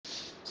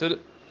So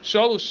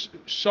I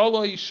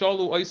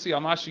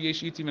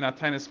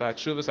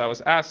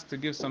was asked to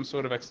give some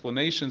sort of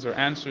explanations or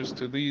answers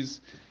to these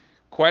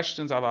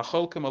questions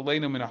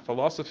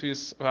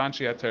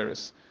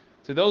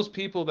to those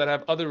people that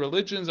have other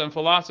religions and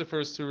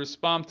philosophers to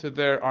respond to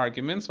their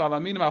arguments, and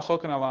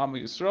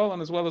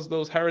as well as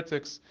those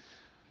heretics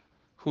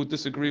who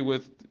disagree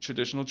with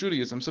traditional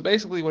Judaism. So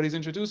basically what he's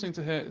introducing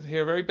to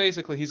here, very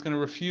basically, he's going to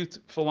refute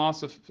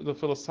the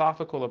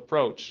philosophical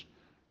approach,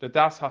 the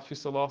Das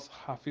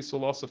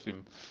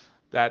Hafisolosophim,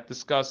 that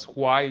discuss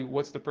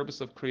what's the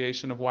purpose of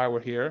creation, of why we're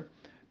here,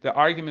 the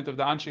argument of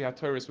the Anshe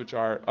HaTorah, which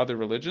are other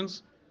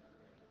religions,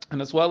 and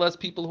as well as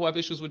people who have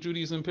issues with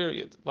Judaism,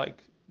 period,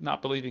 like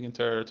not believing in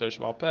Torah, Torah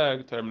Sheba'al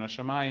Peh, Torah Min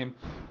HaShamayim,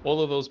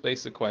 all of those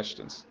basic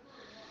questions.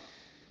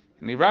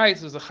 And he writes,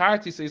 so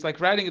he's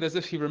like writing it as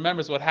if he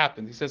remembers what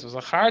happened. He says, I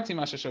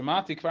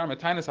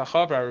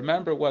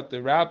remember what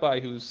the rabbi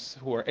who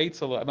were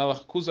Eitzel,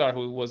 Melech Kuzar,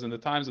 who was in the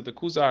times of the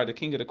Kuzar, the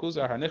king of the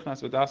Kuzar,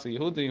 Hanichnas V'dasa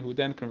Yehudi, who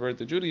then converted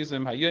to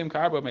Judaism,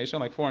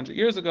 like 400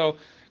 years ago,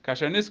 as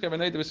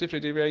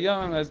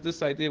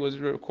this idea was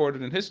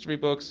recorded in history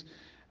books,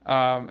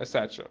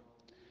 etc.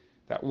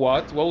 That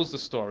what was the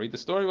story? The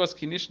story was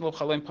Kinishlo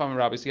Chalem Pam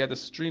Rabbis. He had a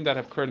stream that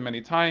had occurred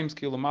many times.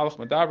 Kilo Malach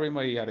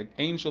Madabrim. He had an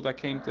angel that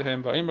came to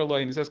him. And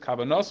he says,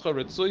 Kavanoscha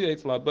Ritzuya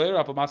It's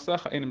Laber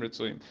Avamasecha Enim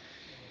Ritzuyim.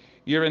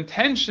 Your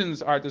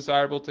intentions are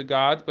desirable to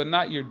God, but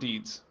not your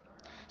deeds.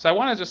 So I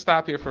want to just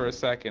stop here for a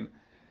second.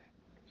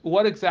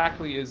 What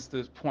exactly is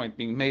the point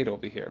being made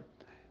over here?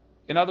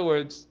 In other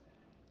words,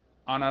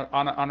 on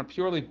a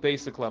purely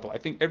basic level, I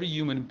think every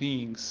human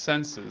being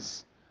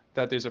senses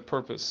that there's a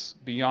purpose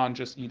beyond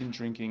just eating,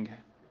 drinking,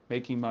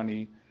 making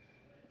money,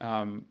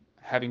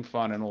 having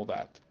fun, and all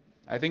that.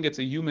 I think it's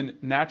a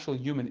natural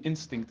human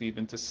instinct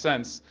even to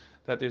sense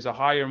that there's a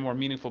higher, more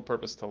meaningful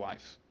purpose to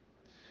life.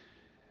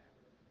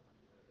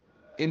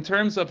 In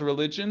terms of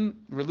religion,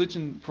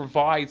 religion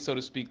provides, so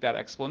to speak, that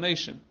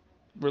explanation.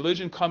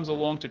 Religion comes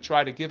along to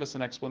try to give us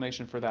an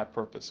explanation for that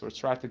purpose, or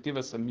try to give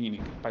us a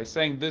meaning by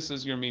saying this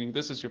is your meaning,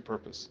 this is your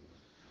purpose.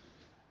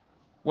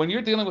 When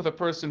you're dealing with a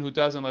person who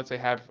doesn't, let's say,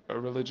 have a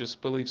religious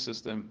belief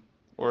system,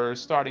 or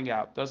starting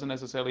out, doesn't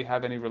necessarily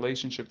have any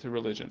relationship to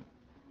religion,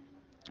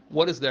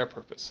 what is their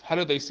purpose? How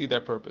do they see their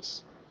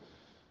purpose?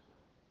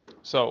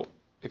 So,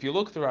 if you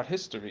look throughout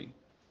history,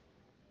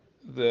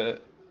 the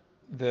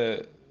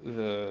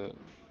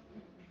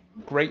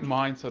great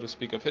minds, so to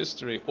speak, of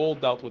history all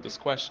dealt with this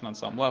question on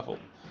some level,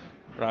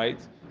 right?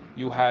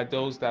 You had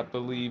those that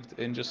believed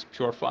in just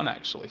pure fun,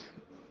 actually.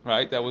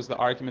 Right, that was the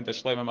argument that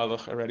Shlomo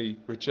Melech already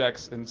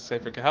rejects in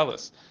Sefer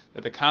Kehelis,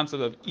 that the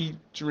concept of eat,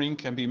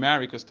 drink, and be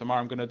merry because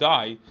tomorrow I'm going to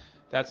die,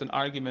 that's an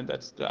argument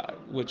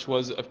which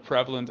was a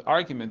prevalent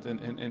argument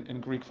in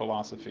Greek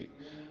philosophy.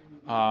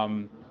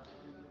 That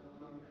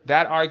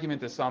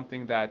argument is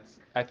something that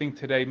I think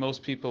today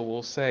most people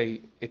will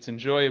say it's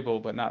enjoyable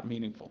but not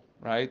meaningful,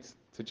 right?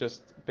 To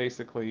just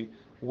basically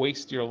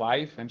waste your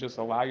life and just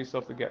allow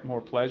yourself to get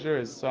more pleasure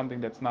is something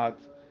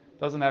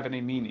doesn't have any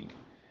meaning.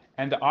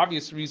 And the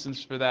obvious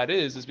reasons for that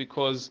is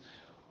because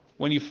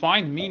when you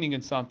find meaning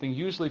in something,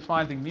 usually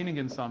finding meaning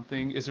in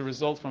something is a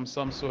result from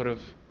some sort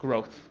of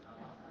growth,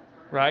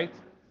 right?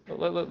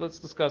 Let's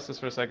discuss this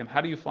for a second.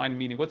 How do you find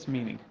meaning? What's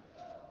meaning?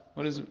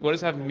 What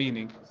does have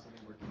meaning?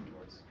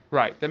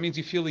 Right. That means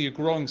you feel that you're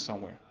growing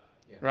somewhere,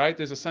 right?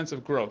 There's a sense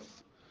of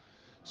growth.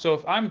 So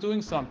if I'm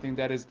doing something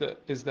that is the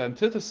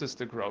antithesis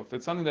to growth,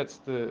 it's something that's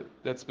the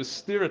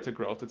stira to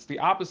growth, it's the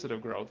opposite of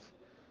growth.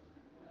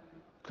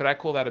 Could I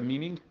call that a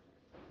meaning?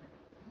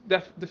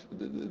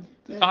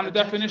 On a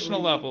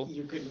definitional level,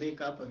 you could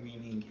make up a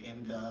meaning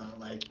in the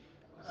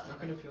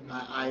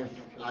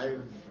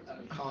I've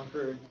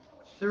conquered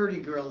 30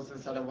 girls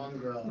instead of one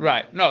girl.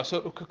 Right. No.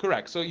 So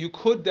correct. So you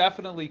could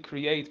definitely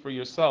create for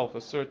yourself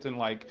a certain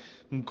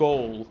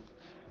goal,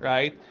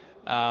 right?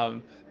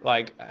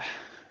 Like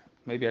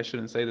maybe I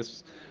shouldn't say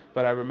this,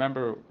 but I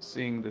remember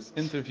seeing this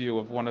interview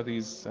of one of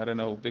these, I don't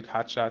know, big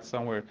hotshots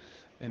somewhere,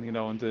 in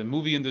in the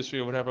movie industry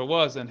or whatever it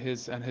was, and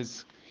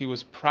he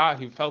was proud.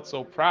 He felt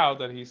so proud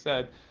that he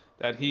said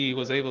that he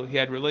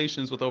had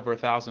relations with over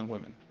 1,000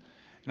 women.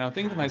 And I'm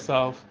thinking to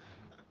myself,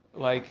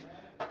 okay,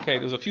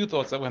 there's a few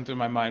thoughts that went through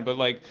my mind, but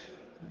He's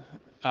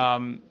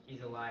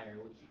a liar.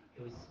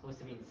 It was supposed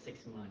to be in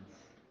 6 months.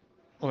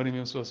 What do you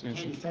mean it's supposed to be?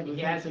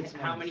 He asked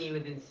how many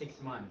within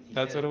 6 months.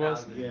 That's what it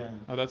was? 1,000. Yeah.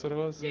 Oh, that's what it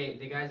was? Yeah,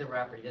 the guy's a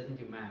rapper. He doesn't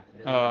do math.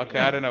 Oh, okay,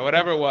 I don't know.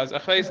 Whatever it was. I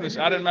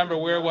don't remember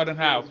where, what, and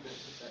how.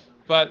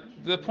 But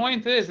the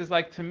point is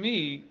to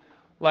me,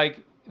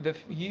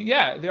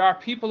 there are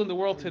people in the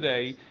world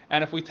today,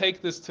 and if we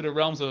take this to the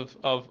realms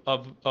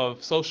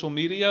of social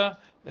media,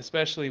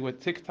 especially with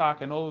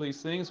TikTok and all of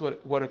these things,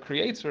 what it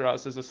creates for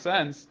us is a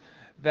sense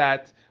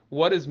that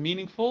what is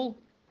meaningful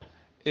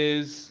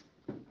is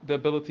the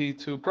ability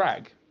to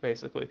brag,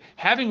 basically.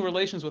 Having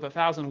relations with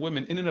 1,000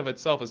 women in and of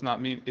itself is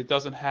not mean. It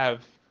doesn't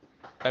have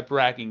a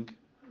bragging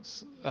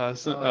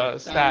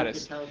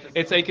status.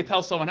 You could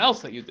tell someone else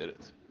that you did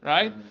it,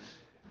 right?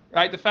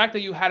 Right. The fact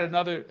that you had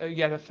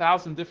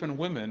 1,000 different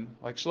women,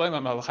 like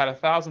Shlomo Melech had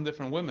 1,000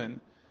 different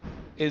women,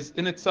 is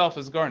in itself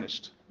is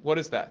garnished. What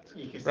is that?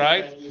 You could say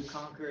Right? that you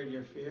conquered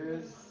your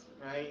fears,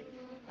 right?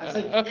 That's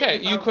like Okay,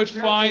 if you I could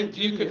compare it to find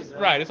you could Judaism,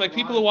 right. It's a like lot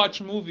people who of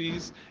watch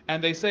movies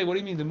and they say, "What do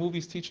you mean the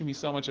movie's teaching me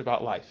so much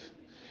about life?"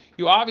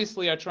 You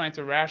obviously are trying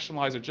to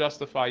rationalize or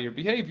justify your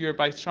behavior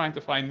by trying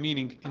to find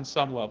meaning in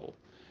some level.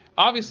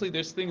 Obviously,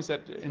 there's things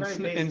that it's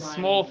very in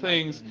small baseline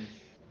things, thinking.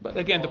 but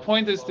again, the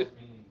point is that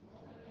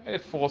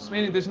false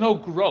meaning. There's no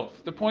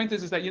growth. The point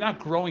is that you're not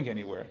growing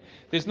anywhere.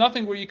 There's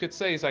nothing where you could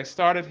say is I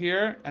started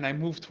here and I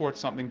moved towards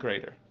something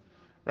greater,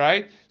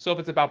 right? So if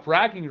it's about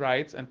bragging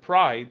rights and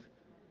pride,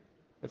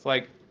 it's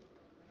like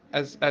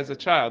as a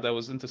child I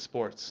was into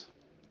sports,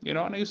 and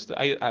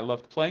I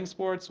loved playing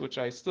sports, which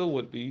I still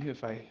would be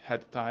if I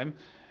had the time,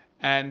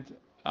 and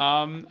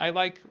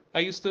I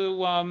used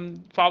to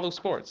follow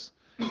sports.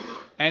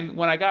 And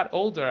when I got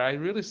older, I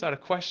really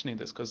started questioning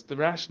this because the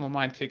rational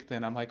mind kicked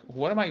in. I'm like,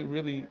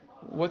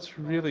 what's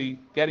really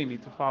getting me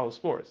to follow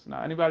sports?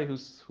 Now, anybody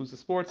who's a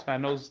sports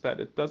fan knows that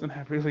it doesn't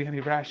have really any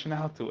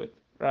rationale to it,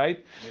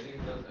 right? I think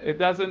it does It actually.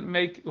 doesn't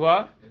make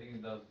what? I think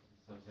it does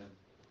in some sense.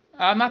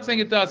 I'm not saying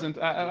it doesn't.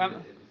 Because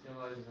it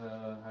symbolizes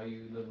how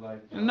you live life.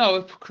 No,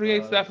 it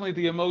creates Uh, definitely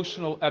the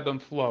emotional ebb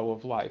and flow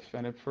of life,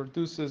 and it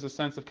produces a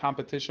sense of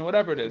competition,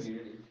 whatever it is.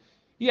 community.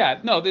 Yeah,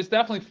 no, there's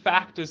definitely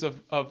factors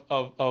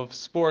of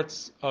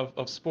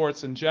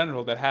sports in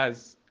general that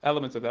has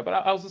elements of that. But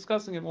I was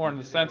discussing it more in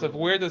the sense of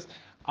where does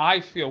I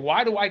feel,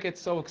 why do I get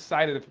so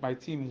excited if my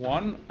team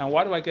won, and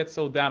why do I get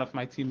so down if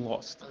my team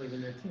lost? Not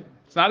even their team.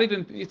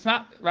 It's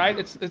not right.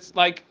 It's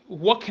like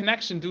what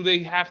connection do they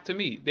have to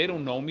me? They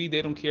don't know me.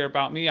 They don't care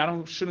about me. I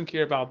don't shouldn't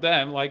care about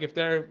them. Like if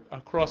they're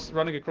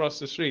running across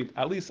the street,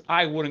 at least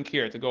I wouldn't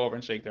care to go over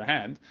and shake their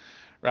hand,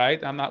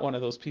 right? I'm not one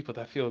of those people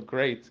that feel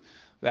great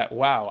that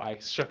wow, I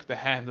shook the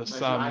hand of That's your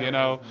some,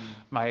 idol person.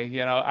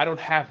 I don't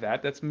have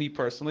that. That's me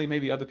personally.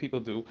 Maybe other people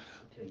do.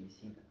 Until you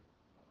see them.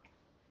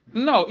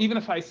 No, even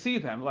if I see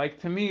them, like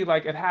to me,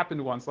 like it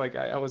happened once. Like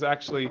I was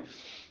actually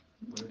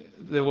What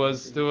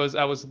if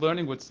I was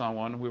learning with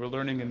someone. We were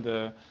learning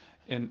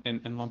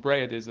in La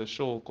Brea. There's a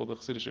shul called the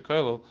Chassidish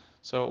Kollel.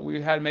 So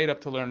we had made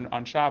up to learn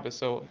on Shabbos.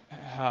 So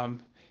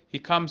he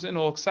comes in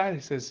all excited.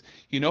 He says,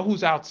 "You know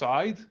who's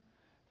outside?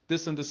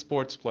 This and this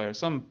sports player.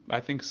 I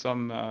think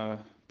some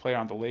player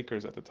on the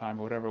Lakers at the time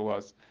or whatever it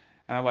was."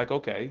 And I'm like,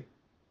 "Okay."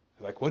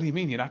 He's like, "What do you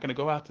mean? You're not going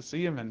to go out to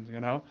see him?"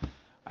 And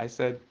I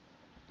said,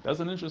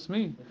 "Doesn't interest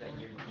me." Was that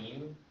your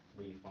team?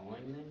 Were you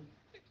following them?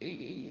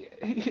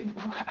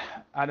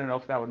 I don't know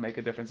if that would make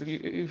a difference.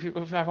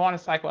 If I want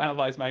to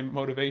psychoanalyze my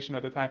motivation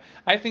at the time,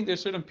 I think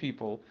there's certain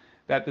people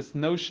that this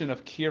notion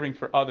of caring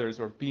for others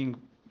or being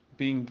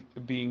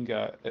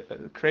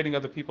creating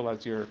other people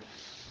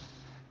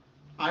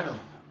Idol.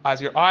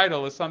 as your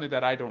idol is something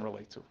that I don't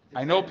relate to.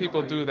 I it's know depending on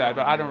people where you're do that, from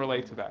but and I where don't you're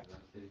relate from to that. in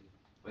that city.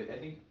 But I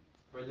think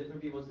for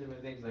different people, it's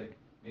different things. Like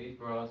maybe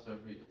for us, or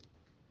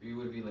for you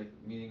would be like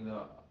meeting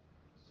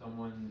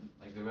someone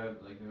like the Rebbe.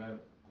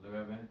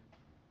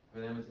 For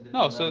them, it's a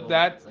No, different so level,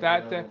 like a that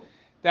level.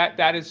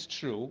 that is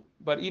true.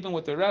 But even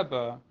with the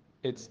Rebbe,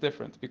 it's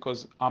different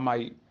because on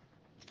my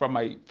from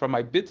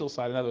my bittul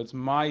side, in other words,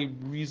 my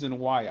reason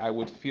why I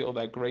would feel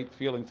that great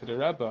feeling to the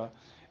Rebbe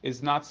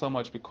is not so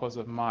much because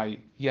of my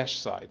yesh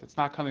side. It's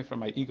not coming from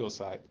my ego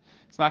side.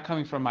 It's not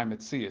coming from my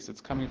mitzias.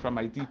 It's coming from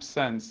my deep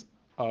sense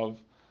of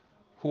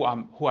who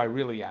I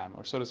really am,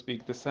 or so to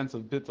speak, the sense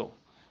of bittul,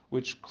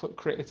 which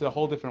creates a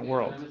whole different Yeah, for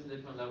world. them, it's a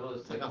different level.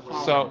 It's It's like like a we're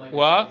father. from So like a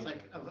what? It's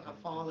like a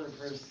father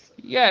versus.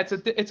 Yeah,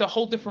 it's a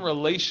whole different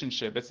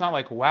relationship. It's not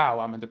like wow,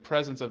 I'm in the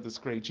presence of this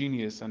great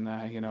genius, and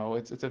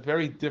it's a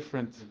very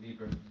different. it's a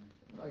deeper.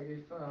 Like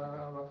if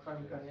Rav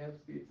Chaim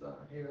Kanievsky is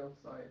here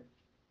outside,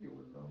 you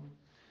would know.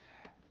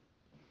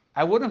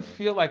 I wouldn't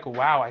feel like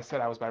wow, I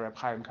said I was by Reb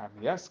Chaim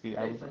Kanievsky.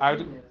 Yeah, it's a I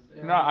would genius.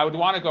 no, Yeah, I you would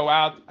want know. to go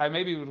out. I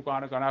maybe would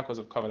want to go out because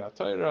of Kavod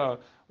Torah,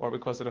 or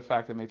because of the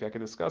fact that maybe I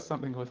could discuss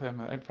something with him.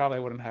 I probably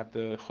wouldn't have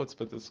the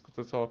chutzpah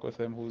to talk with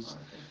him. Okay.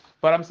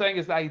 But I'm saying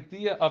is the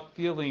idea of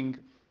feeling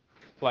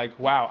like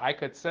wow, I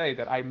could say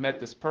that I met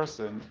this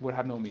person would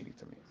have no meaning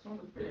to me. It's not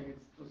a feeling,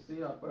 it's to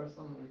see a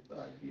person with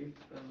a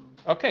gift and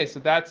Okay, so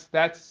that's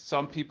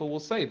some people will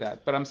say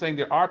that, but I'm saying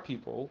there are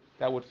people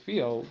that would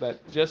feel that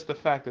just the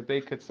fact that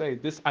they could say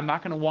this, I'm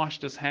not going to wash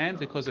this hand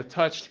because it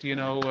touched,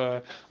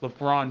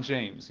 LeBron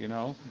James.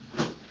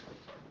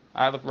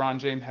 LeBron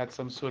James had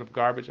some sort of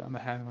garbage on the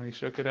hand when he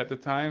shook it at the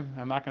time.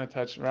 I'm not going to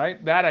touch,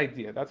 right? That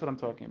idea, that's what I'm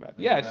talking about. Like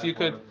the Yes, you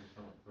bath water could.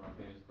 from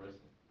a famous person.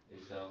 They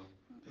sell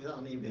Is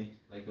on eBay.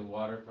 like the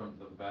water from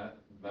the bath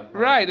water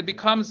Right, from it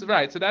becomes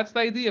right. So that's the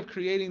idea of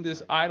creating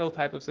this idol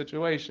type of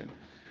situation.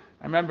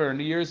 I remember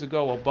years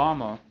ago,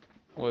 Obama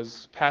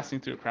was passing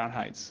through Crown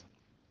Heights.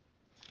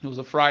 It was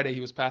a Friday.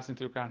 He was passing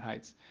through Crown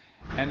Heights,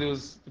 and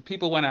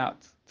people went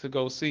out to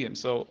go see him.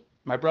 So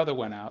my brother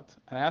went out,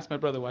 and I asked my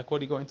brother, like,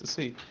 what are you going to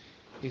see?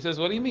 He says,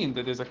 what do you mean?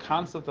 That there's a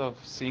concept of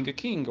seeing a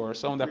king or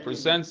someone that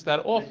presents that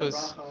Make a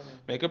office, bracha on it.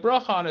 make a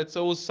bracha on it.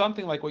 So it was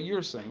something like what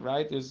you're saying,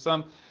 right?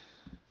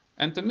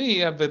 And to me,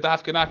 the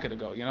dafka not gonna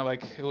go.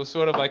 Like it was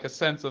sort of like a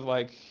sense of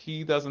like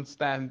he doesn't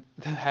stand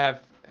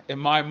have in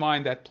my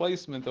mind that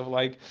placement of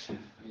like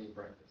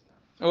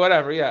or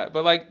whatever. Yeah,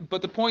 but like,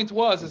 but the point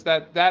was is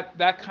that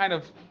that kind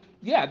of,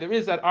 yeah, there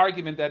is that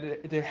argument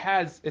that there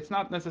has. It's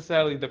not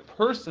necessarily the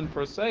person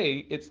per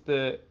se. It's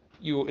the,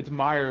 you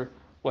admire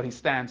what he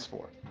stands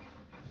for.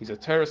 He's a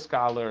Torah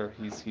scholar.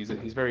 He's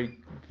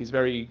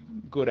very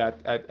good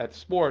at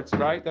sports,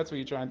 right? That's what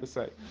you're trying to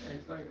say, Yeah,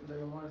 it's like they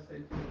want to say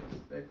to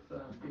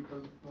respect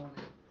people's money.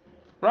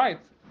 right?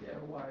 Yeah,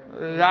 why?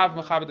 Rav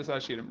Mechaber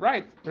Ashirim,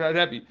 right?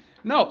 Rebbe.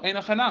 No, Ein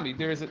Hanami.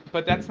 There is,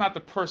 but that's not the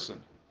person.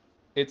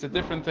 It's a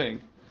different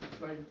thing.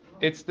 It's like, no,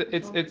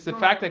 It's the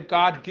fact that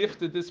God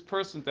gifted this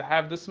person to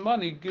have this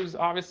money gives,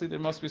 obviously there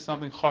must be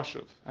something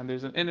choshev, and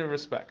there's an inner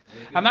respect.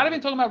 I'm not even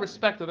talking about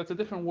respect, though. That's a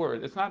different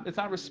word. It's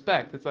not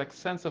respect. It's like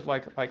sense of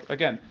like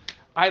again,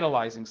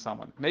 idolizing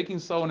someone, making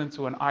someone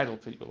into an idol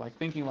to you, like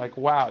thinking like,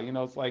 wow,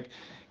 it's like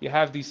you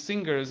have these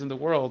singers in the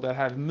world that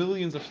have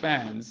millions of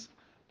fans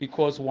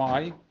because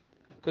why?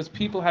 Because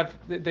people have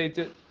they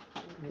did.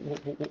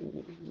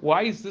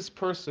 Why is this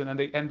person,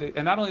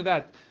 and not only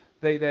that,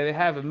 they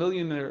have a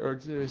million or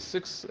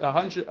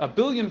 600 a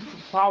billion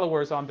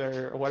followers on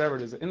their, or whatever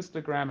it is,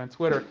 Instagram and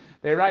Twitter.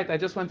 They write, I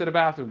just went to the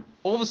bathroom.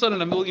 All of a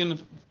sudden a million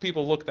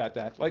people looked at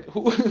that, like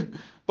who?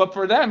 But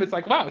for them it's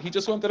like, wow, he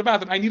just went to the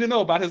bathroom, I need to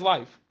know about his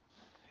life.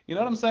 You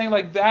know what I'm saying?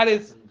 Like that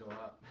is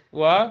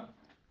what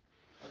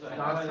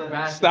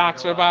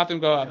stocks for bathroom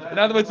go up. In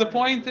other words, the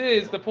point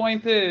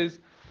is,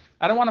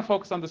 I don't want to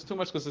focus on this too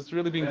much because it's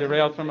really being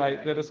derailed from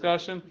the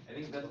discussion. I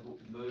think that's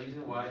the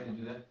reason why they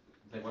do that.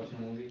 It's like watching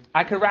a movie.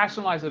 I could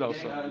rationalize it You're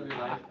getting out also. of your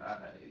life,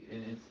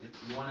 and it's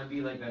you want to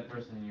be like that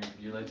person, and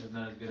your life is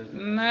not as good as that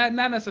Not, person.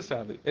 not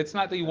necessarily. It's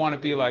not that you That's want to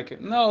what be they like do.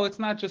 him. No, it's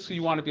not just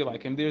you want to be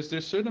like him. There's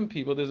certain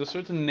people. There's a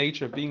certain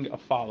nature of being a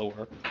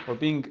follower or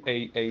being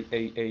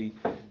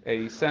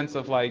a sense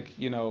of like,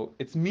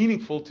 it's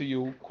meaningful to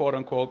you, quote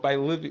unquote, by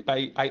living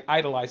by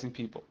idolizing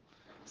people.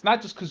 It's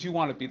not just because you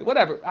want to be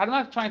whatever. I'm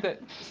not trying to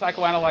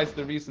psychoanalyze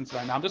the reasons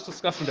right now. I'm just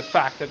discussing the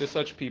fact that there's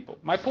such people.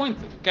 My point,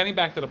 getting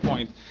back to the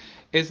point,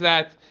 is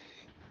that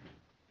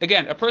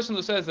again, a person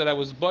who says that I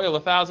was boil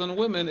 1,000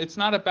 women, it's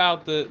not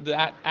about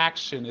the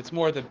action. It's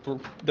more the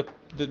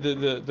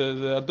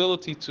the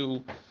ability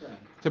to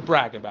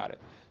brag about it.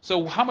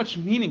 So how much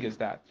meaning is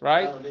that,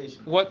 right?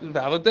 Validation. What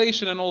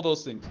validation and all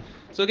those things.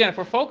 So again, if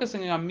we're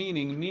focusing on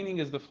meaning, meaning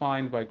is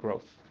defined by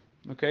growth.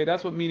 Okay,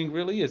 that's what meaning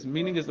really is.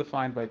 Meaning is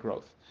defined by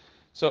growth.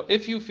 So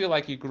if you feel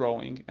like you're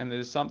growing and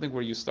there's something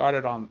where you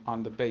started on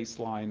the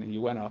baseline and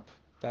you went up,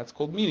 that's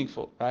called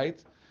meaningful, right?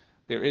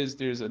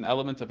 There's an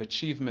element of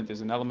achievement. There's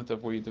an element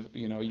of where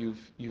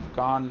you've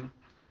gone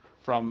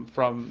from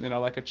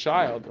like a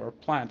child or a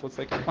plant. Let's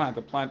take a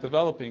plant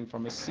developing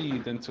from a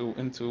seed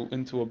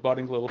into a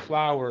budding little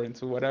flower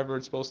into whatever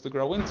it's supposed to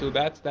grow into.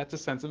 That's a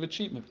sense of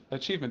achievement.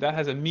 Achievement that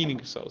has a meaning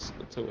to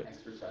it.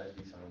 Exercise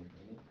be some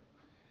meaning?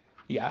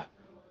 Yeah,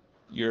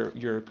 you're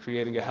So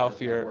creating a why doesn't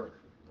that healthier. work?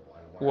 Why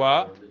aren't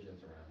What? there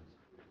religions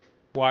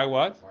around? Why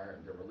what? Why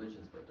aren't there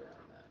religions built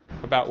around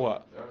that? About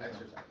what? There are some.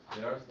 Exercise.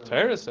 There are some.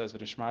 Torah says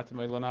that Ishmael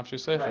Nafshi Right,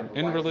 Sefer. but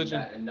In why isn't religion.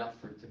 that enough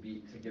to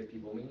give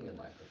people meaning in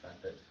life? The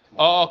fact that Oh,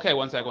 tomorrow okay,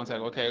 one sec.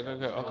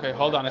 Okay,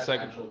 hold on a that's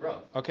second. actual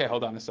growth. Okay,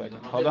 hold on a second.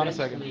 Because Hold on a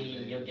second.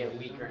 eventually you'll get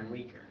weaker and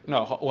weaker.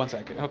 No, one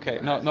second. Okay,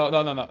 no.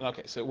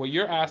 Okay, so what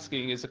you're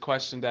asking is a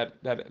question that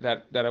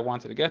I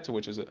wanted to get to,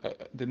 which is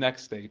the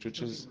next stage,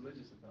 which is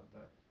Religious about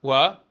that.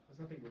 what?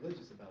 There's nothing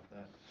religious about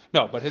that.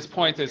 No, but his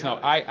point is no.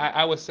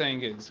 I was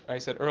saying is I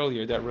said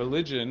earlier that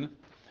religion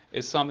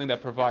is something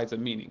that provides a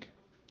meaning,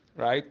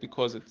 right?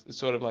 Because it's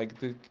sort of like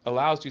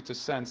allows you to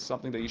sense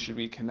something that you should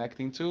be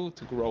connecting to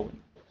grow in.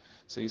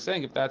 So you're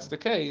saying if that's the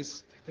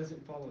case, It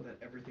doesn't follow that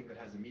everything that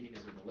has a meaning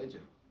is a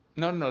religion.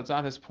 no, it's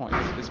not his point.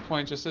 His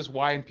point just is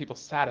why aren't people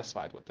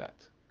satisfied with that?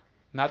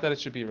 Not that it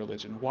should be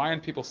religion. Why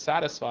aren't people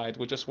satisfied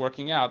with just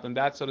working out? And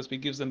that, so to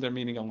speak, gives them their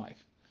meaning in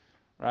life,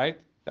 right?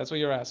 That's what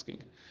you're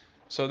asking.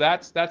 So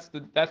that's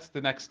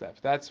the next step.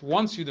 That's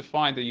once you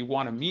define that you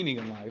want a meaning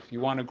in life, you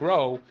want to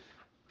grow.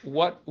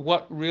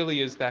 What really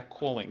is that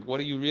calling? What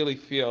do you really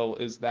feel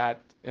is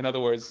that? In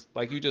other words,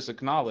 like you just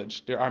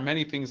acknowledged, there are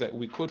many things that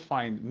we could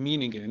find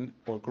meaning in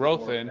or growth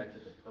More in.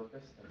 connected to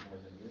purpose than more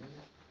than meaning?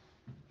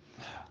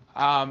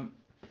 Um,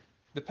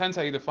 Depends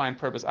how you define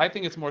purpose. I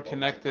think it's more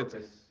connected.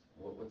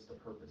 What's the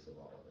purpose of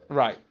all of it?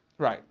 Right,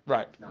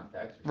 right. It's not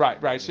the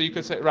exercise. Right. So you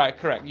could say, right,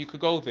 correct. You could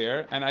go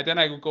there, and then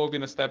I would go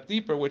even a step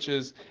deeper, which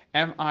is,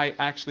 am I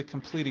actually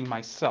completing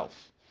myself?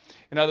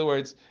 In other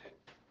words,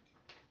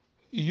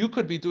 you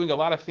could be doing a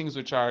lot of things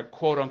which are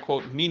quote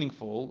unquote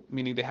meaningful,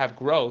 meaning they have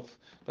growth,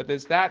 but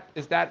is that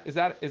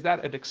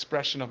an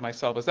expression of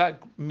myself? Is that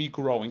me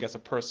growing as a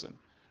person?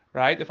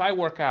 Right? If I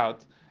work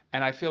out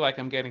and I feel like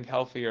I'm getting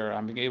healthier,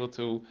 I'm being able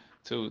to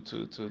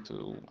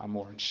I'm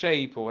more in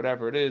shape or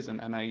whatever it is, and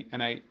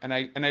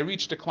I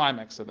reach the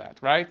climax of that,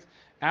 right?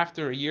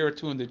 After a year or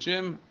two in the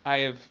gym, I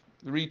have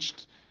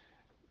reached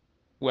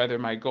whether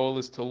my goal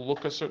is to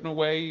look a certain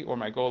way or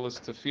my goal is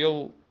to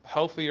feel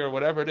healthy or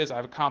whatever it is,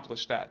 I've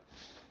accomplished that.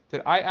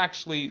 Did I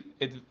actually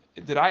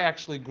did I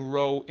actually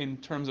grow in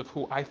terms of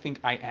who I think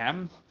I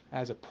am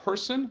as a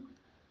person?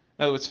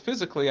 In other words,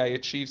 physically I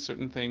achieved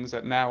certain things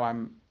that now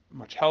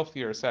much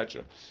healthier,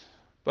 etc.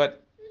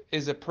 But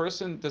does a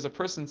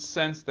person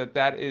sense that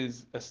that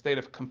is a state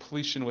of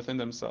completion within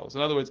themselves?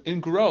 In other words, in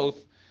growth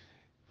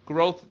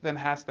then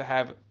has to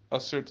have a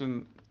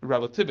certain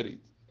relativity.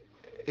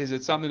 Is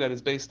it something that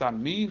is based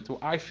on me? Do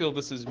I feel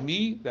this is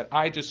me, that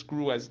I just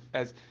grew as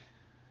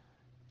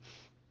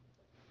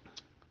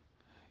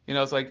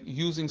it's like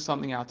using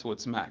something out to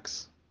its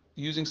max,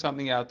 using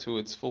something out to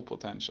its full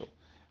potential.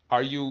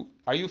 Are you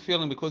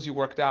feeling because you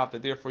worked out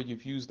that therefore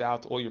you've used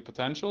out all your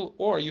potential,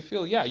 or you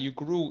feel, yeah, you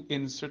grew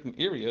in certain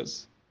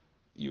areas,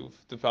 you've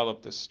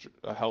developed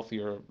a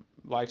healthier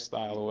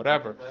lifestyle or If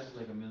whatever, you pledge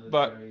like a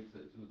but military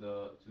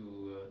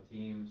to a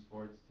team,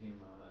 sports team,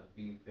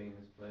 being a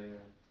famous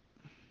player,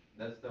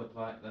 that's the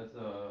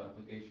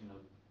application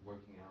of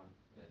working out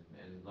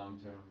and long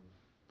term.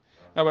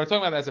 no, we're talking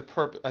about as a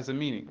purpose, as a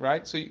meaning,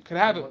 right? So you could And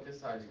have it. what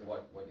decides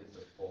what is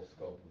the full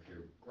scope of your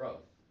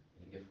growth?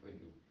 And if we,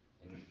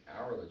 in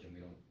our religion,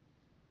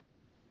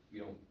 we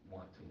don't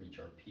want to reach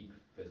our peak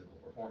physical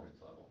performance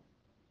level.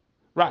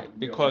 Right,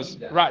 We don't because need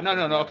that right, no, because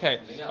no, we no, have okay,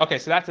 something okay.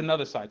 else. So that's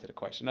another side to the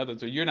question. Another,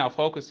 so you're now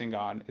focusing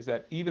on is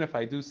that even if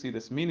I do see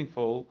this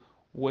meaningful,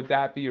 would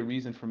that be a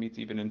reason for me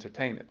to even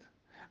entertain it?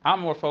 I'm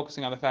more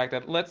focusing on the fact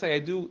that let's say I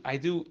do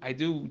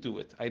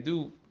it. I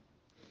do,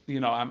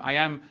 I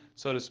am,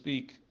 so to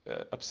speak,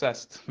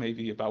 obsessed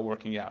maybe about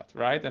working out,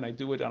 right? And I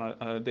do it on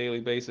a daily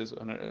basis,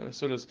 on a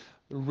sort of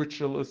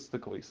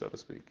ritualistically, so to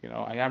speak.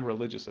 I am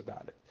religious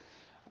about it.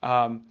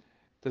 Um,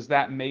 does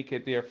that make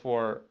it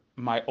therefore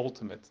my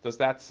ultimate? Does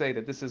that say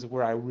that this is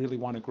where I really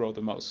want to grow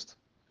the most?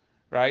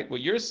 Right?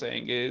 What you're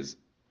saying is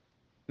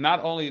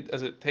not only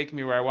does it take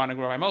me where I want to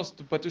grow my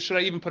most, but should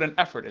I even put an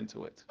effort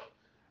into it?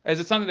 Is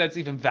it something that's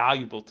even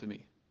valuable to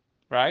me?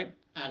 Right?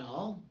 At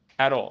all?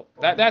 At all.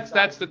 But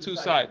That's who the two decides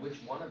sides.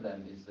 which one of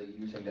them is that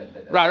you're saying that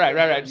Right, right, certain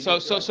right, ones right. you So,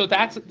 don't feel so, like so you need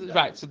that's to do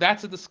right. that. So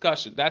that's a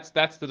discussion. That's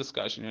the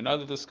discussion.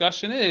 Another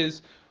discussion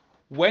is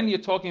when you're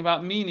talking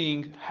about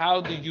meaning,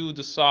 how do you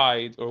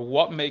decide, or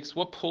what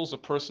pulls a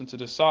person to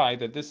decide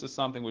that this is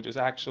something which is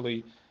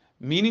actually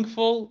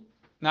meaningful,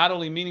 not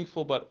only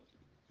meaningful, but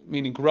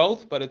meaning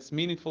growth, but it's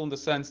meaningful in the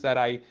sense that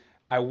I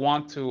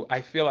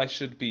feel I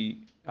should be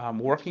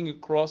working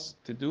across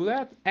to do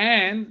that,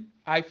 and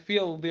I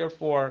feel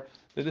therefore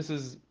that this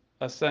is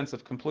a sense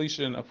of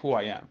completion of who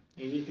I am.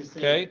 Maybe you could say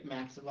Okay?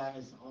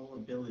 maximize all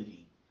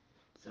ability.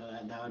 So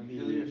that would You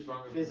feel you're be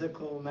stronger than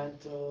physical,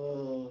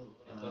 mental,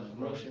 intellectual.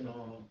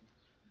 emotional.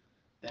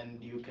 Then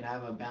you could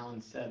have a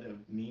balanced set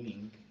of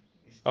meaning.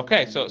 You still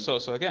Okay, can so be. so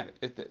so again,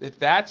 if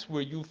that's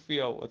where you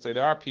feel, let's say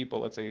there are people,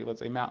 let's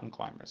say mountain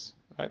climbers,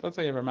 right? Let's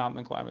say you're a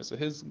mountain climber. So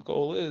his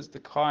goal is to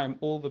climb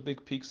all the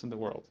big peaks in the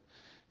world.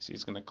 So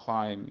he's going to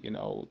climb,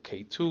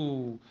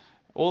 K2,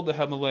 all the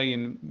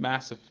Himalayan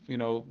massive,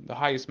 the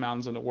highest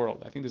mountains in the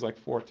world. I think there's like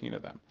 14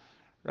 of them,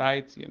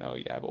 right? You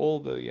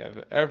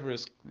have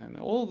Everest and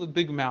all the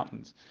big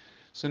mountains.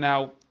 So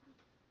now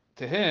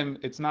to him,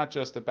 it's not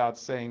just about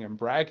saying and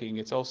bragging,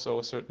 it's also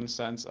a certain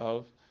sense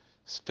of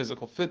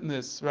physical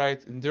fitness,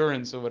 right?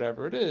 Endurance or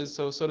whatever it is.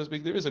 So to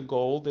speak, there is a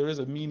goal, there is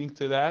a meaning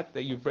to that,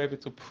 that you're able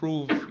to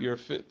prove you're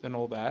fit and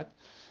all that.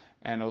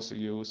 And also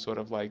you sort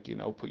of like,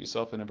 put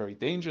yourself in a very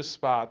dangerous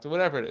spot or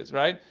whatever it is,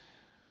 right?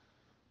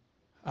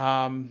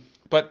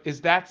 But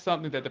is that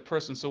something that the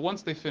person, so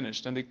once they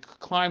finished and they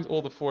climbed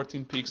all the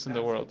 14 peaks in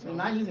the That's the world, They're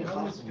not using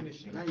problem is muscle.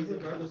 finishing, They're not using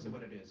regardless of muscle.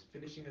 what it is.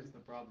 Finishing is the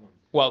problem.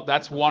 well,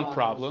 that's The one progress.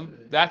 problem.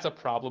 That's a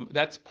problem.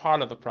 That's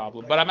part of the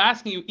problem. But I'm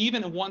asking you,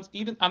 even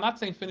I'm not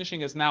saying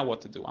finishing is now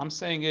what to do. I'm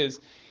saying is,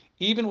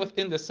 even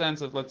within the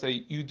sense of, let's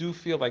say, you do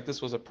feel like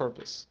this was a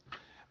purpose.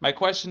 My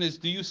question is,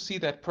 do you see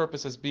that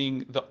purpose as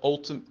being the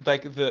ultimate,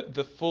 like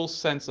the full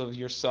sense of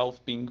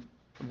yourself being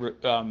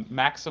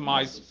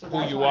maximize So who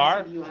that's you why I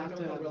are? said you I have don't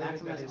to know how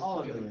relevant that maximize is all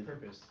to of feeling it.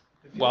 purpose.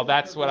 The Well, feeling of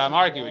that's what purpose I'm is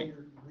while arguing.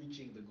 you're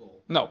reaching the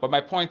goal. No, but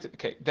my point,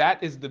 okay,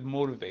 that is the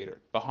motivator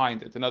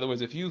behind it. In other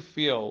words, if you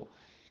feel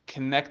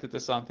connected to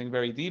something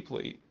very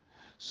deeply,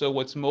 so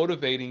what's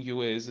motivating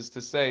you is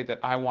to say that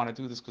I want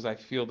to do this because I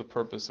feel the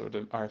purpose or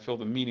I feel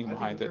the meaning I think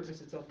behind the it.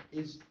 purpose itself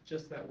is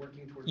just that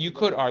working towards the You goal.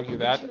 could argue Reaching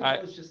that. the goal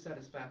is just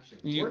satisfaction.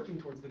 You, Working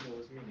towards the goal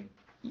is meaning.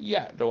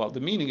 yeah, well, the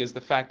meaning is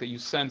the fact that you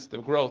sense the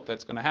growth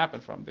that's going to happen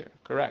from there.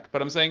 Correct.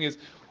 But I'm saying is,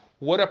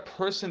 what a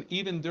person,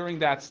 even during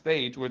that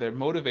stage where they're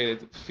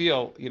motivated,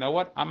 feel, you know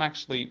what? I'm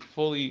actually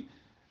fully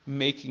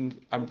making.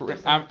 Well, of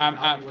course they have to I'm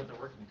value what they're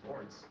working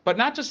towards. but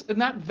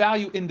not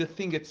value in the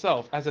thing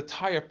itself as a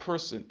entire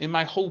person in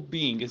my whole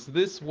being. Is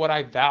this what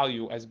I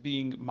value as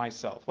being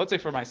myself? Let's say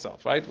for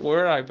myself, right?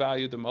 Where I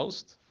value the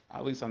most,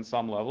 at least on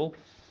some level.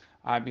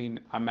 I mean,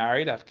 I'm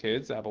married, I have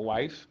kids, I have a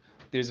wife.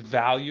 There's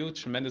value,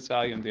 tremendous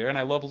value in there, and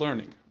I love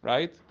learning,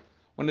 right?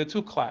 When the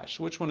two clash,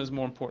 which one is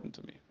more important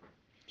to me,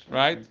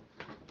 right?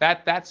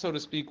 That's so to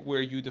speak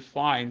where you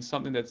define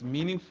something that's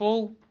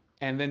meaningful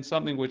and then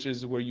something which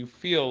is where you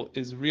feel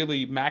is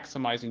really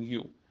maximizing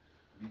you.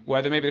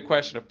 Whether maybe the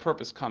question of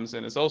purpose comes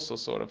in is also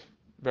sort of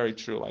very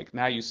true. Like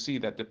now you see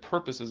that the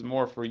purpose is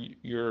more for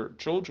your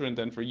children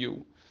than for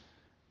you.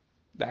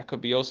 That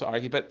could be also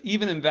argued, but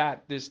even in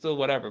that, there's still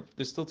whatever.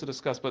 There's still to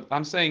discuss. But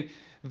I'm saying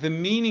the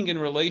meaning in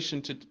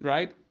relation to,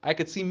 right? I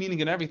could see meaning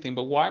in everything,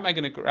 but why am I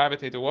going to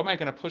gravitate or why am I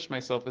going to push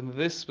myself in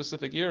this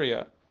specific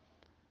area,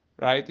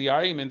 right? The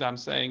argument I'm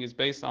saying is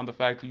based on the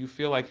fact that you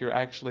feel like you're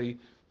actually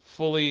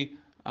fully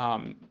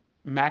um,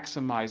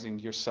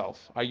 maximizing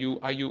yourself. Are you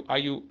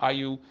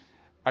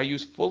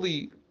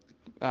fully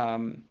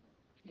um,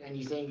 And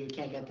you're saying you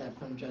can't get that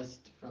from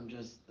just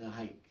the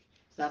hike.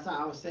 So that's why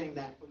I was saying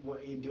that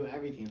what you do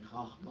everything,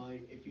 chachma,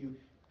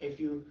 if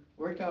you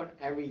work out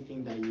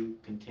everything that you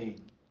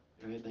contain,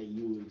 right, that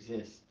you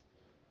exist,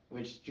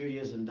 which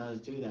Judaism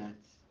does do that,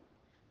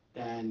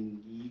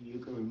 then you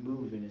can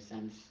remove in a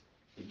sense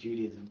the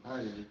Judaism part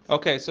of it.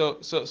 Okay, so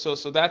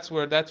that's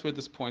where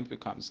this point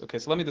becomes. Okay,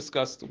 so let me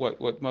discuss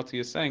what Moti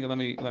is saying, and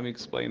let me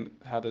explain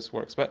how this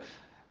works. But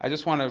I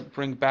just want to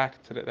bring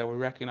back to that we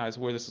recognize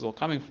where this is all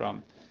coming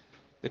from.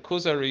 The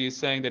Kuzari is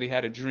saying that he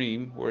had a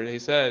dream where he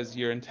says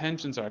your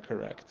intentions are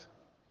correct,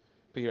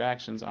 but your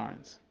actions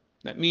aren't.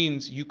 That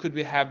means you could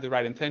have the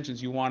right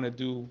intentions. You want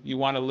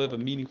to live a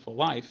meaningful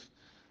life.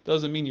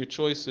 Doesn't mean your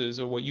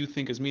choices or what you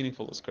think is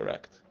meaningful is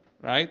correct,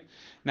 right?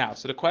 Now,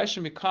 so the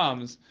question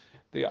becomes,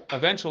 the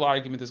eventual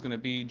argument is going to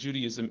be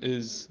Judaism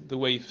is the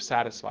way you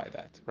satisfy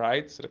that,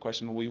 right? So the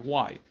question will be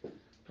why,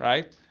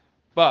 right?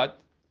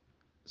 But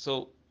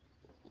so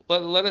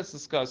let us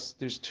discuss.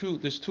 There's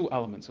two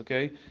elements,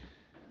 okay?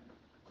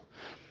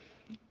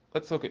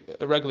 Let's look at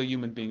a regular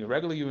human being. A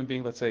regular human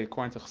being, let's say,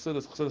 according to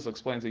Chassidus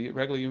explains a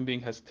regular human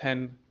being has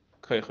 10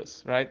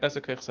 koiches, right? That's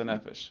a koiches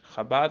nefesh.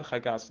 Chabad,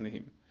 chagas,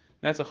 nehim.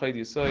 Netzach, chayd,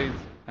 yisoid,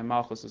 and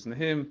malchus is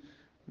nehim,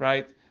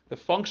 right? The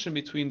function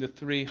between the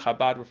three,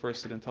 Chabad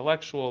refers to the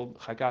intellectual,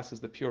 chagas is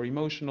the pure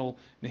emotional,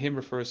 nehim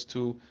refers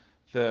to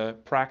the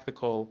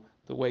practical,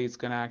 the way it's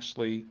going to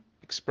actually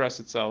express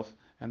itself,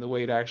 and the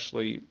way it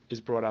actually is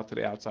brought out to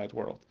the outside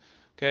world.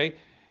 Okay?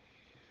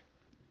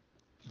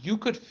 You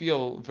could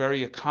feel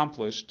very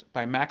accomplished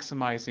by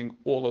maximizing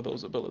all of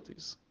those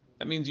abilities.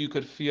 That means you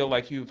could feel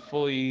like you've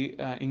fully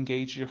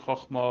engaged your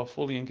chokhmah,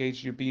 fully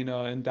engaged your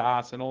bina and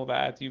das and all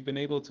that. You've been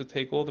able to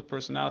take all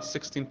the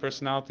 16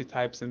 personality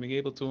types and be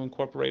able to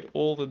incorporate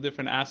all the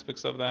different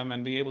aspects of them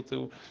and be able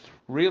to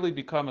really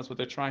become, as what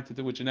they're trying to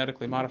do with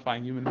genetically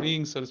modifying human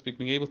beings, so to speak,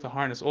 being able to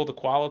harness all the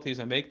qualities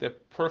and make the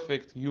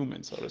perfect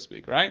human, so to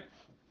speak, right?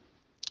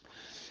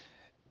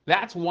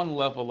 That's one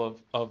level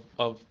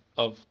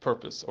of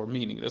purpose or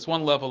meaning. That's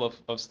one level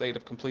of state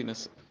of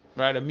completeness,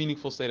 right? A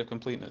meaningful state of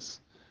completeness.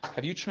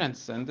 Have you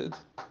transcended?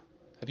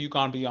 Have you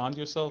gone beyond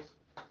yourself?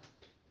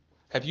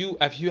 Have you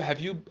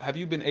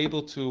been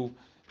able to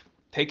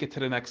take it to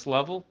the next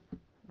level,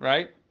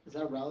 right? Is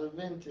that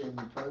relevant in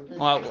purpose?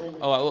 Well, I'm saying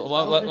it's one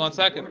relevant in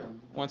second,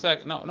 boredom. one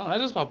second. No, no, not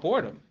just about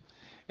boredom.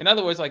 In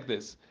other words, like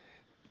this: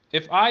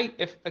 if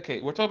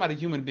okay, we're talking about a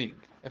human being.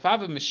 If I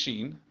have a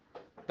machine,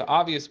 the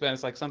obvious ben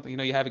is like something,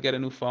 you have to get a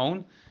new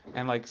phone,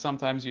 and like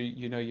sometimes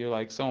you're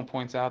like someone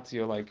points out to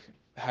you like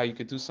how you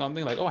could do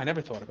something like, oh, I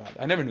never thought about it,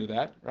 I never knew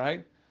that,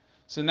 right?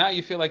 So now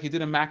you feel like you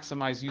didn't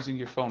maximize using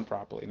your phone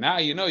properly. Now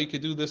you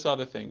could do this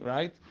other thing,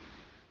 right?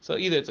 So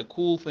either it's a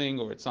cool thing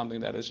or it's something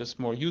that is just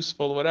more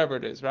useful, whatever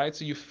it is, right?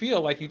 So you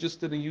feel like you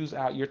just didn't use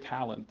out your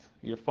talent,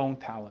 your phone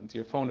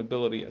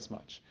ability as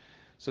much.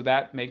 So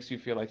that makes you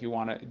feel like you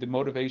want to, the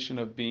motivation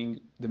of being,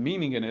 the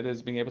meaning in it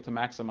is being able to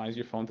maximize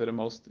your phone to the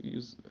most,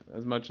 use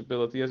as much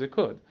ability as it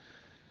could.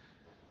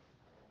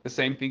 The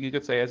same thing you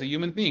could say as a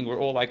human being. We're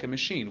all like a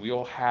machine. We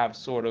all have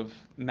sort of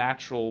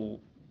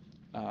natural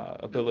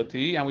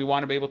ability, and we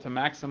want to be able to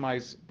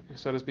maximize,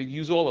 so to speak,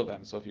 use all of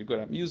them. So if you're good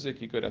at music,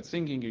 you're good at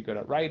singing, you're good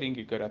at writing,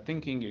 you're good at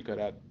thinking, you're good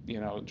at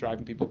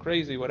driving people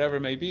crazy, whatever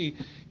it may be,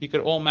 you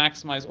could all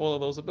maximize all of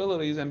those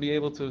abilities and be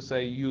able to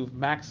say you've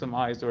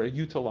maximized or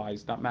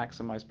utilized, not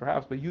maximized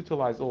perhaps, but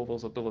utilized all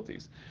those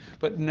abilities.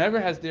 But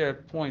never has there a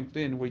point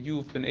been where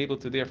you've been able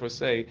to therefore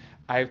say,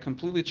 I have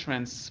completely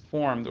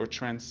transformed or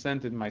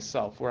transcended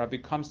myself, where I've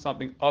become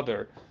something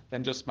other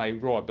than just my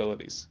raw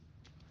abilities.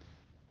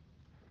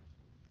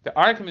 The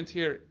argument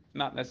here,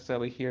 not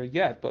necessarily here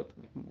yet, but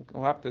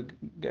we'll have to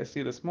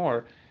see this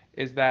more,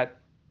 is that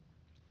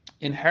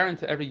inherent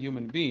to every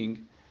human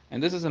being,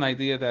 and this is an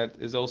idea that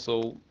is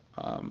also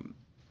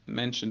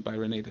mentioned by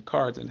Rene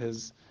Descartes in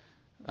his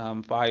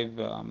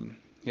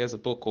he has a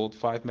book called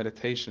Five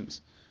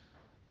Meditations.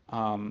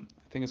 I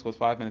think it's called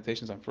Five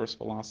Meditations on First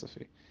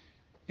Philosophy.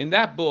 In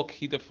that book,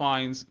 he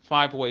defines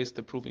 5 ways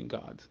to proving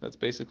God. That's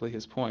basically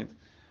his point.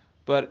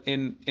 But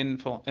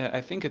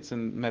I think it's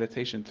in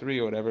Meditation 3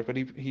 or whatever, but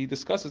he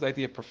discusses the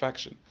idea of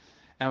perfection.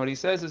 And what he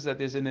says is that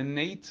there's an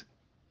innate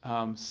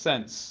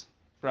sense,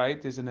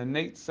 right? There's an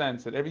innate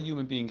sense that every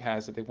human being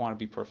has that they want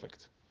to be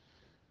perfect,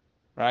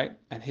 right?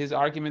 And his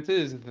argument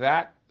is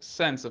that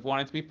sense of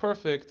wanting to be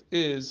perfect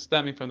is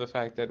stemming from the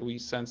fact that we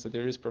sense that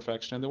there is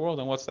perfection in the world,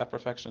 and what's that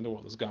perfection in the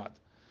world is God.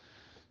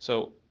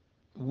 So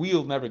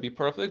we'll never be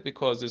perfect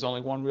because there's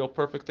only one real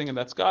perfect thing, and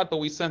that's God, but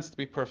we sense to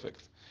be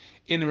perfect.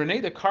 In Rene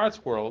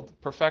Descartes' world,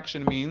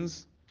 perfection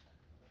means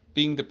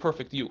being the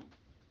perfect you.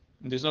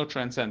 There's no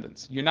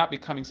transcendence. You're not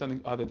becoming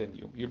something other than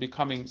you. You're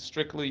becoming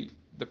strictly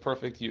the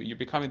perfect you. You're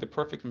becoming the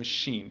perfect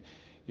machine.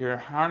 You're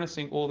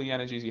harnessing all the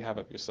energies you have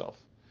of yourself.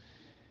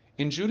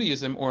 In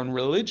Judaism or in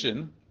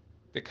religion,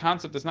 the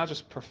concept is not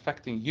just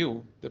perfecting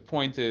you. The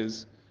point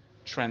is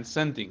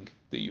transcending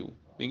the you,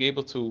 being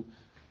able to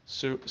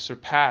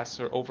surpass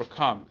or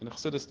overcome. In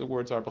Chassidus, the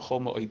words are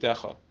b'chol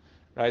mo'idecha,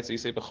 right? So you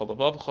say b'chol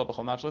lavav,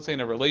 b'chol nafsh. Let's say in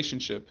a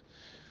relationship,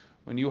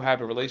 when you have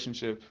a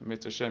relationship,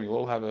 Mitzvah Shem, you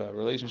all have a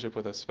relationship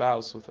with a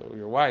spouse, with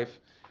your wife.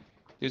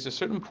 There's a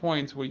certain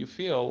point where you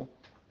feel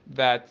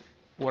that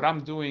what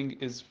I'm doing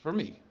is for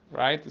me,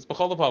 right? It's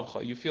b'chol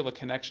lavav. You feel a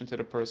connection to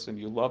the person.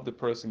 You love the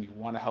person. You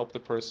want to help the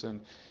person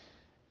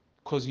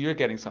because you're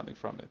getting something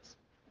from it,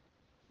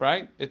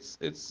 right? It's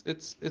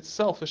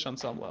selfish on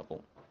some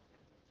level.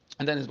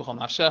 And then there's b'chol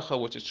nafshecha,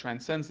 which is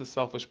transcends the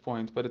selfish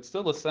point, but it's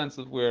still a sense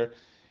of where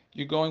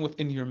you're going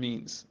within your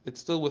means. It's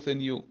still within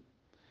you.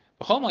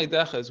 B'chol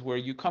ma'idecha is where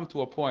you come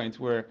to a point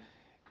where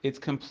it's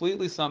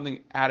completely something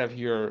out of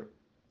your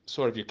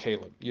sort of your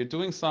caleb. You're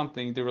doing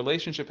something. The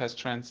relationship has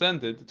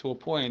transcended to a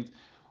point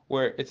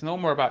where it's no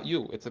more about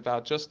you. It's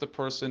about just the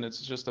person. It's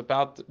just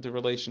about the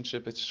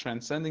relationship. It's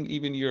transcending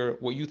even your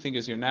what you think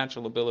is your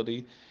natural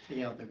ability.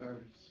 Take out the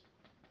garbage.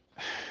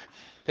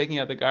 Taking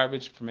out the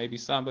garbage for maybe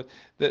some, but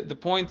the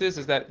point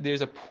is that there's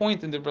a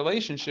point in the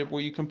relationship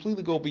where you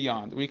completely go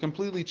beyond, where you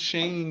completely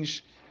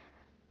change.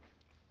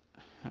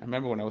 I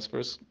remember when I was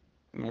first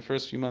in my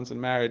first few months in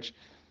marriage,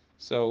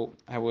 so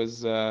I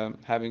was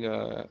having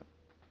a,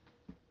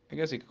 I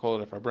guess you could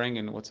call it a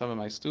farbrengen with some of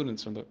my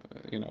students from the,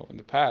 in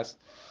the past,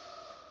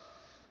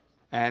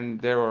 and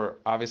they were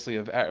obviously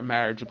of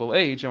marriageable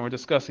age, and we're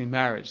discussing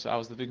marriage. So I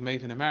was the big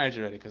mate in the marriage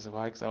already because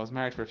why? Because I was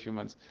married for a few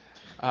months,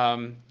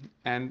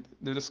 and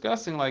they're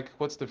discussing like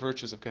what's the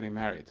virtues of getting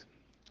married.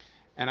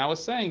 And I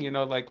was saying,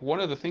 like one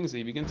of the things that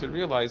you begin to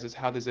realize is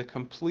how there's a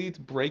complete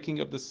breaking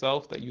of the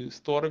self that you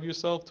thought of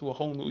yourself to a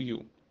whole new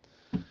you.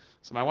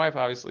 So my wife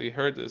obviously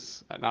heard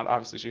this, not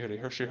obviously she heard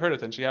it, she heard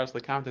it, and she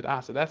obviously commented,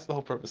 so that's the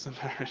whole purpose of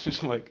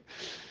marriage. Like,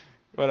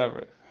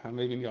 whatever,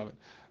 maybe in the oven.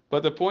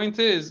 But the point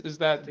is So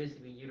that,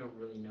 basically, you don't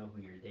really know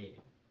who you're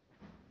dating.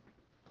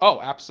 oh,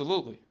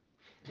 absolutely,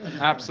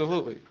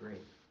 absolutely,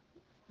 Great.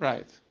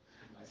 right.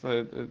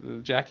 So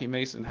Jackie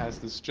Mason has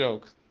this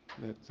joke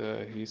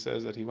that he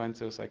says that he went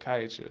to a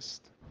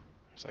psychologist,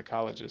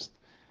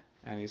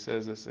 and he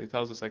says this, he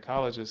tells the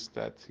psychologist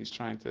that he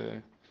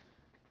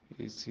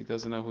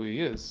doesn't know who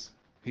he is.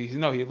 He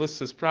lists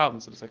his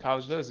problems. So the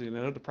psychologist does.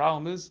 The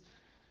problem is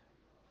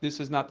this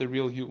is not the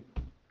real you.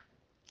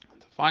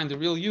 To find the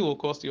real you will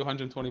cost you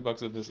 120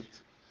 bucks a visit.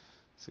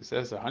 So he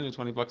says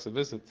 120 bucks a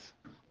visit.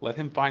 Let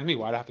him find me.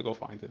 Why do I have to go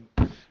find him?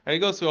 And he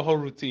goes through a whole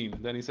routine.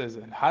 And then he says,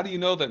 how do you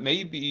know that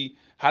maybe,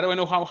 how do I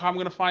know how I'm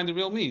going to find the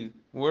real me?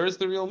 Where is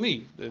the real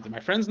me? Do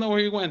my friends know where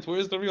he went? Where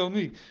is the real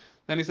me?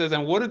 Then he says,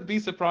 and would it be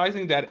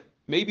surprising that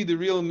maybe the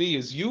real me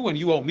is you and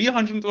you owe me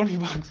 120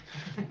 bucks?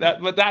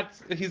 But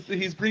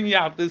he's bringing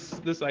out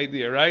this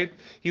idea, right?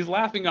 He's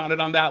laughing on it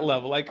on that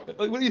level. Like,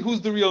 who's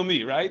the real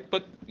me, right?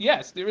 But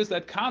yes, there is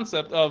that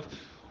concept of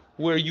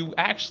where you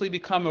actually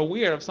become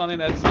aware of something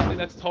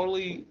that's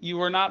totally you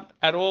were not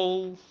at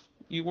all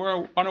you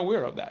were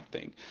unaware of that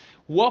thing.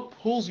 What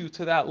pulls you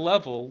to that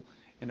level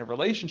in a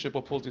relationship?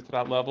 What pulls you to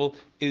that level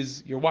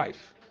is your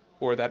wife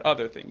or that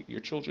other thing. Your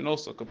children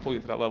also could pull you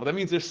to that level. That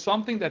means there's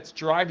something that's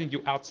driving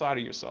you outside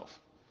of yourself.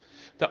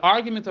 The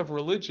argument of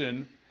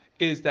religion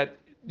is that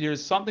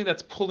there's something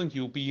that's pulling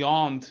you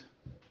beyond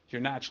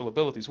your natural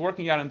abilities.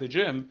 Working out in the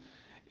gym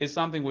is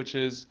something which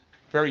is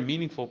very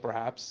meaningful,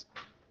 perhaps,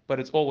 but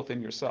it's all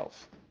within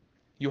yourself.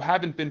 You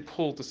haven't been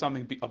pulled to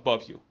something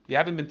above you. You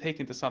haven't been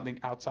taken to something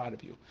outside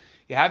of you.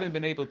 You haven't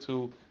been able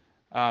to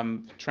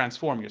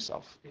transform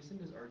yourself. Isn't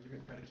his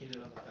argument predicated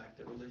on the fact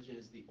that religion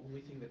is the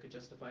only thing that could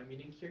justify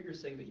meaning? Here you're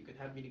saying that you can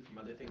have meaning from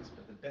other things,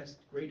 but the best,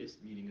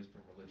 greatest meaning is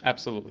from religion.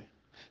 Absolutely.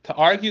 To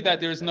argue that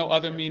there is no That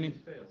other argument meaning,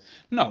 fails.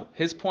 no.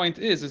 His point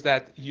is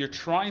that you're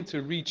trying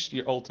to reach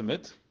your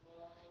ultimate.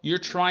 You're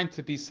trying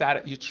to be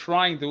You're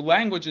trying. The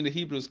language in the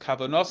Hebrew is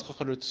kavanos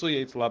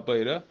chacharutzuyet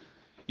labeira.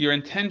 Your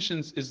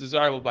intentions is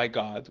desirable by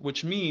God,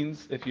 which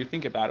means, if you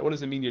think about it, what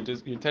does it mean your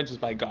intentions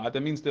by God?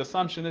 That means the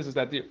assumption is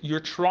that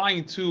you're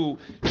trying to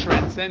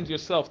transcend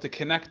yourself to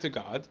connect to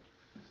God.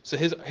 So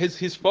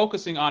he's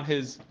focusing on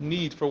his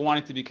need for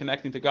wanting to be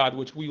connecting to God,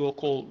 which we will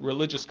call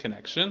religious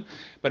connection.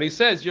 But he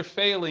says you're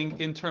failing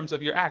in terms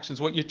of your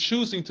actions. What you're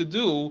choosing to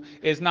do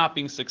is not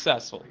being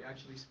successful. He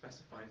actually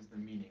specifies the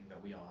meaning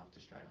that we all have to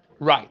strive towards.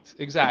 Right,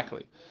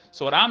 exactly.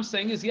 So what I'm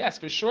saying is, yes,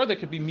 for sure, there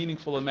could be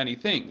meaningful in many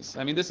things.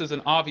 I mean, this is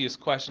an obvious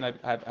question.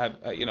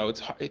 It's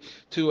hard,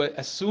 to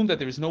assume that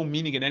there is no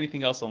meaning in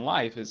anything else in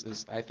life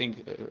is I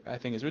think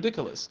is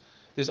ridiculous.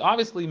 There's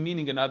obviously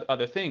meaning in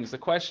other things. The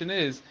question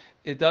is,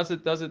 does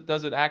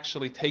it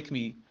actually take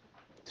me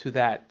to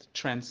that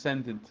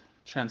transcendent,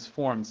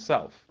 transformed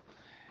self?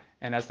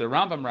 And as the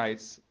Rambam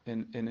writes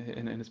in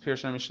his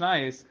Pirush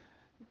Mishnayos,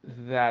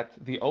 that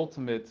the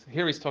ultimate,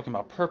 here he's talking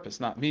about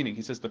purpose, not meaning.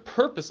 He says the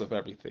purpose of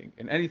everything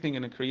and anything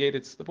in a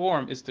created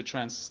form is to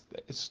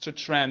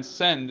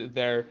transcend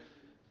their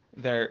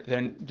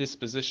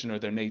disposition or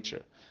their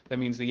nature. That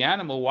means the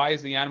animal, why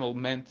is the animal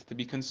meant to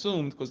be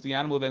consumed? Because the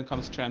animal then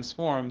comes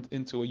transformed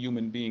into a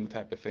human being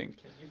type of thing.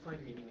 Can you find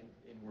meaning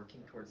in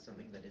working towards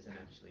something that isn't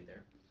actually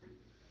there?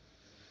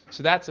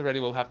 So that's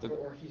already, we'll have to.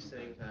 Or he's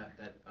saying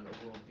that on a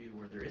worldview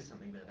where there is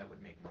something there, that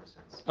would make more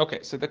sense. Okay,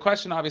 so the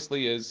question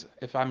obviously is,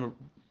 if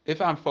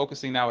I'm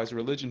focusing now as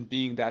religion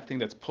being that thing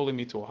that's pulling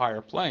me to a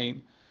higher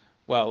plane,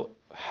 well,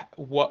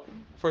 what,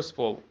 first of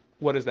all,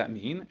 what does that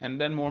mean?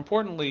 And then more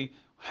importantly,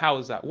 how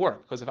does that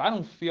work? Because if I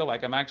don't feel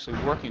like I'm actually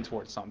working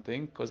towards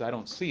something because I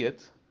don't see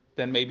it,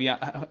 then maybe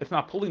it's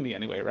not pulling me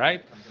anyway,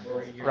 right?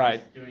 Or you're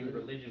Right. just doing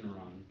religion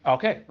wrong.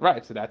 Okay,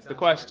 right. So that's the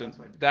question.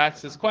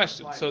 That's his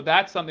question. That's So why-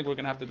 that's something we're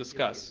going to have to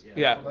discuss.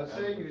 Yeah. Let's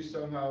say you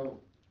somehow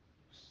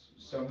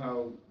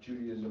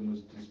Judaism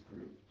was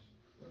disproved.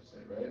 Let's say,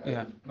 right?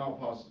 Yeah.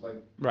 Not possible.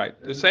 Like.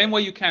 Right. The same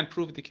way you can't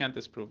prove it, you can't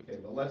disprove Okay,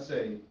 it. but let's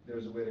say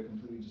there's a way to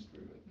completely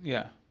disprove it.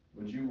 Yeah.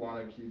 Would you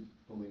want to keep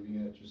believing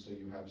it just so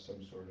you have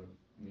some sort of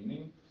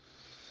meaning?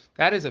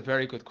 That is a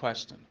very good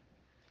question.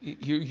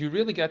 You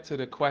really get to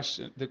the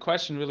question. The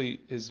question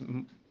really is,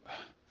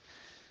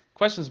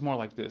 question is more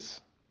like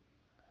this.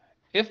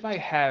 If I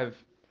have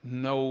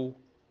no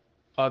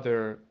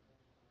other,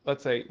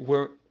 let's say, in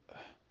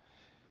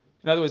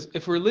other words,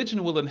 if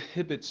religion will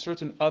inhibit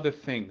certain other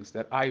things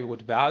that I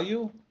would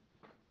value,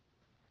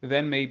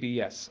 then maybe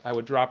yes, I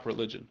would drop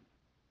religion.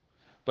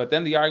 But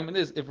then the argument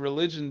is, if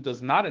religion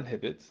does not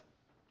inhibit,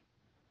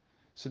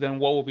 so then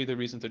what will be the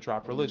reason to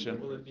drop religion?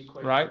 Will it be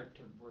quite Right? hard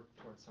to work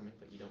towards something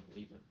that you don't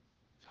believe in?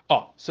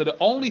 Oh, so the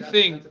only That's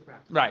thing, a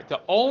practical right, the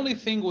problem. only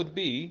thing would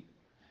be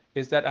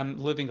is that I'm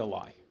living a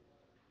lie.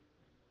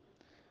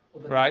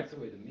 Well, then Right. that's the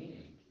way the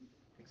meaning.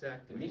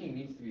 Exactly. The meaning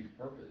needs to be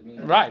purpose. I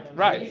mean, Right, the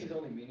right. meaning is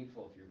only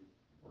meaningful if you're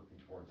working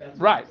towards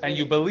it. Right, and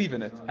you believe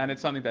in it, and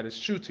it's something that is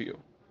true to you.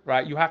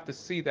 Right? You have to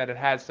see that it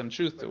has some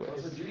truth to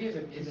Also, it.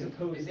 Judaism It's isn't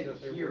imposed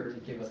that there here were to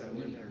give things us that a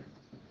weren't meaning. there.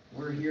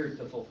 We're here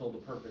to fulfill the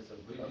purpose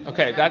of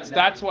Okay, that's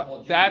that's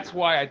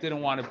why I didn't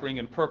want to bring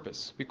in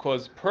purpose,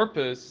 because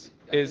purpose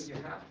I think is you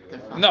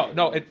have to.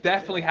 no, it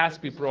definitely has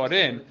to be brought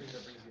in. It's the thing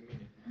that brings you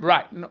meaning.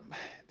 Right. No,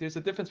 there's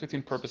a difference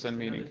between purpose and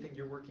It's another meaning. thing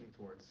you're working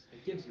towards.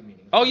 It gives you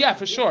meaning. Oh yeah,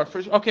 for sure.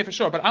 Okay, for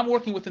sure. But I'm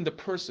working within the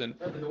person.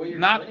 Right, but the way you're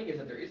Not explaining is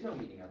that there is no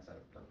meaning outside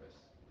of purpose.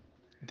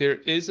 there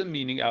is a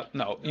meaning out.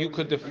 No, you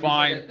could You said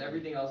define. that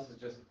everything else is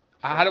just.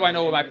 How do I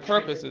know what my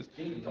purpose is?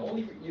 You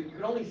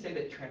can only say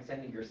that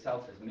transcending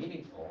yourself is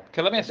meaningful.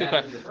 Okay, let me ask you a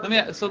That is question. your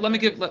purpose, Let me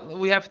give. transcending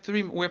We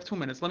have 2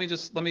 minutes.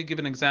 Let me give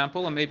an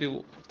example, and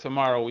maybe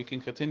tomorrow we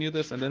can continue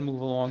this and then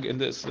move along in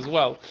this as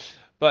well.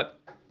 But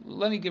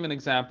let me give an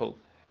example.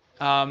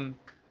 Um,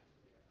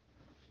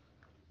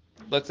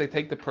 let's say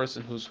take the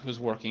person who's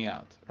working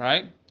out,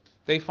 right?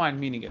 They find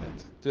meaning in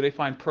it. Do they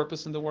find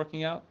purpose in the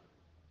working out?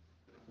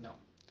 No.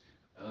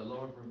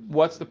 Lower purpose.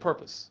 What's the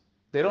purpose?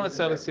 They don't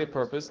necessarily see a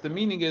purpose. The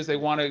meaning is they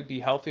want to be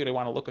healthy or they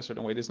want to look a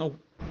certain way. There's no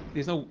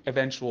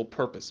eventual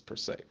purpose per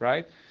se,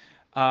 right?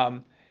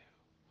 Um,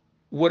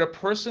 would a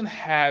person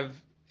have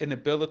an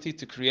ability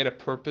to create a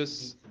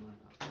purpose?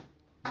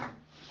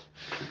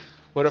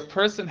 Would a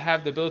person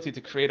have the ability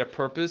to create a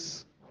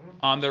purpose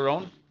on their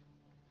own?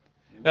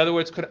 In other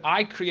words, could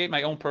I create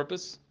my own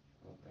purpose?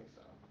 I don't think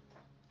so.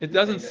 It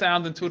doesn't You're saying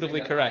sound that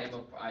intuitively correct.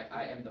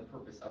 I am the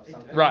purpose of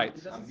something. Right.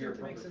 It doesn't I'm here seem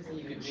to make sense that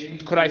you can purposefully.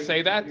 choose. Could I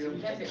say that? You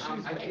can't say,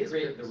 I can't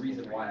create the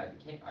reason why I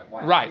became.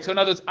 Why I'm Right. here. So in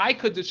other words, I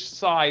could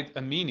decide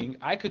a meaning.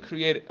 I could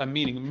create a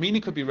meaning.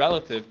 Meaning could be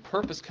relative.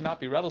 Purpose cannot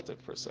be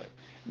relative per se.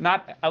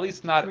 Not, at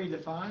least not.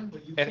 Predefined?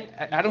 But you And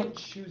can't, I you don't- can't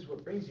choose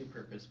what brings you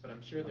purpose, but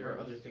I'm sure there are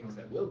other things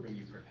that will bring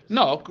you purpose.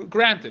 No,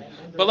 granted.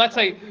 And But let's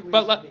say, there's but probably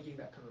ways let, of making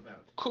that come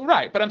about.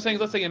 right. But I'm saying,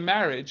 let's say in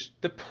marriage,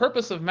 the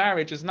purpose of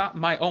marriage is not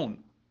my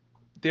own.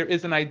 There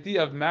is an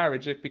idea of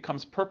marriage that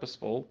becomes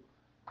purposeful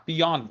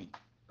beyond me.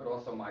 But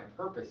also my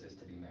purpose is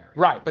to be married.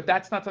 Right. But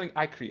that's not something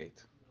I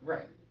create.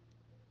 Right.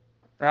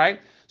 Right?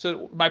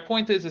 So my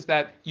point is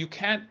that you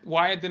can't,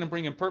 why I didn't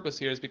bring in purpose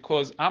here is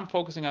because I'm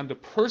focusing on the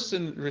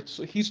person,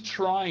 he's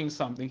trying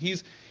something.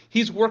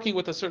 He's working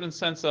with a certain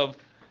sense of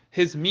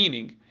his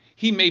meaning.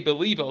 He may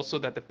believe also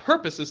that the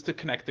purpose is to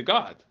connect to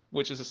God,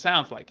 which is, it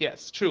sounds like,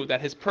 yes, true,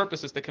 that his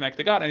purpose is to connect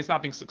to God, and he's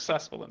not being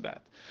successful in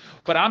that.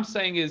 What I'm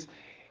saying is,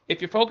 if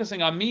you're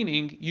focusing on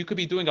meaning, you could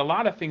be doing a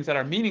lot of things that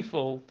are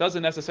meaningful,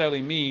 doesn't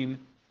necessarily mean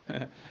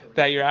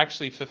that you're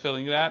actually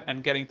fulfilling that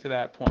and getting to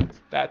that point.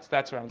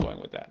 That's where I'm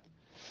going with that.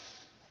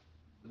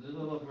 But there's a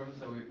lot of purpose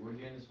that we're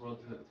here in this world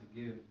to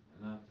give,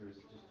 and not to just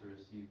to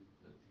receive,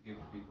 to give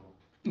to people.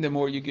 The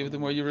more you give, the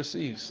more you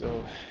receive.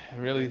 So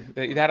really,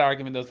 that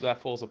argument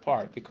that falls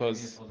apart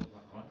because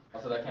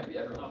Also, that can't be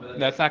everyone. No, but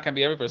that's not going to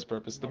be everybody's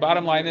purpose. The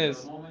bottom line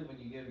is, the moment when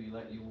you give,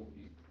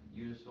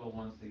 your soul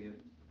wants to give.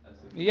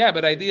 yeah,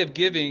 but the idea of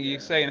giving, you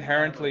say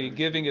inherently,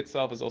 giving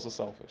itself is also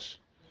selfish.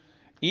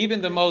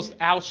 Even the most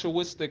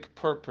altruistic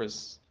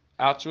person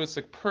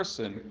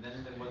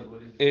Then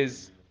what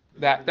is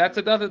that's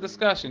another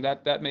discussion.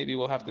 That maybe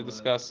we'll have to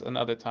discuss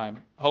another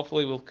time.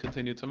 Hopefully, we'll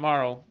continue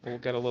tomorrow. We'll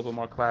get a little bit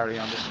more clarity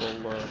on this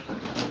whole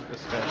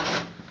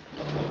discussion.